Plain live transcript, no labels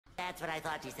That's what I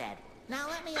thought you said. Now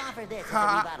let me offer this as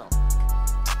a rebuttal.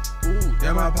 Ooh,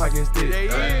 damn my pockets thick.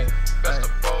 Best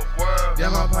of both worlds.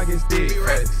 Damn my pockets thick.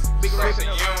 Big Rex and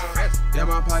Yewn. Damn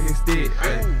my pockets thick.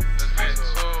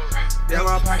 Damn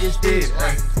my pockets thick.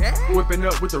 Whipping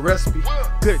up with the recipe.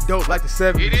 Good dope like the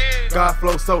 70s. God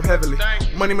flows so heavily.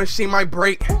 Money machine might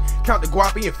break. Count the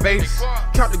guap in your face.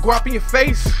 Count the guap in your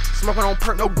face. Smoking on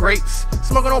perk, no grapes.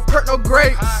 Smoking on perk, no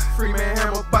grapes. Free man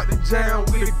hammer about to jam.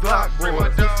 We the Glock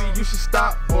boys. If you should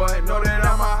stop, boy. Know that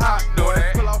I'm a hot boy.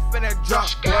 Pull off in that drop,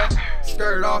 boy.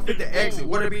 Skirt off at the exit.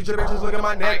 Wanna be drippin', just look at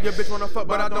my neck. Your bitch wanna fuck,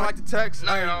 but I don't like to text.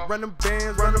 Run them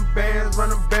bands, run them bands, run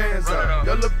them bands up.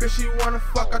 Your little bitch, she wanna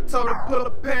fuck. I told her pull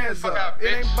her pants up. It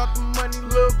ain't about the money,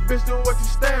 little bitch, do what you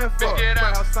stand for.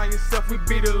 My house on yourself, we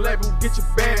be the label, get your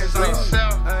bands up.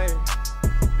 Ay.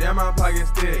 Damn my pockets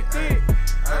thick.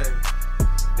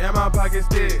 Damn my pockets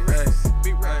thick.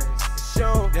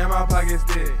 Damn my pockets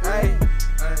thick.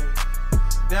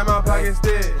 Damn my pockets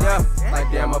thick. Yeah, like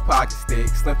damn my pockets thick.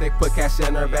 Slim Thick put cash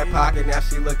in her back pocket, now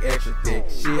she look extra thick.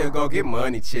 She'll go get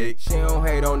money, chick. She don't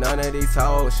hate on none of these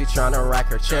hoes, she tryna rack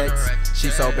her checks. She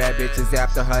so bad bitches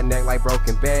after her neck like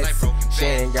broken bets. She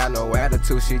ain't got no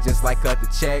attitude, she just like cut the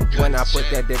check. When I put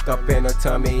that dick up in her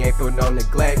tummy, ain't feel no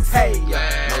neglect. Hey, no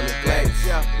neglect,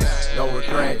 no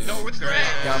regrets.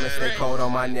 Diamonds stay cold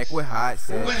on my neck with hot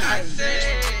scent.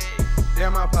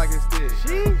 Damn my pockets thick.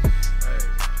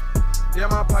 Damn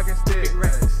my pockets thick.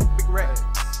 Big Rex.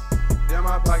 Damn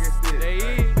my pockets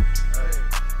thick.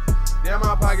 Damn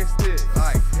my pockets thick.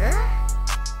 Like, yeah?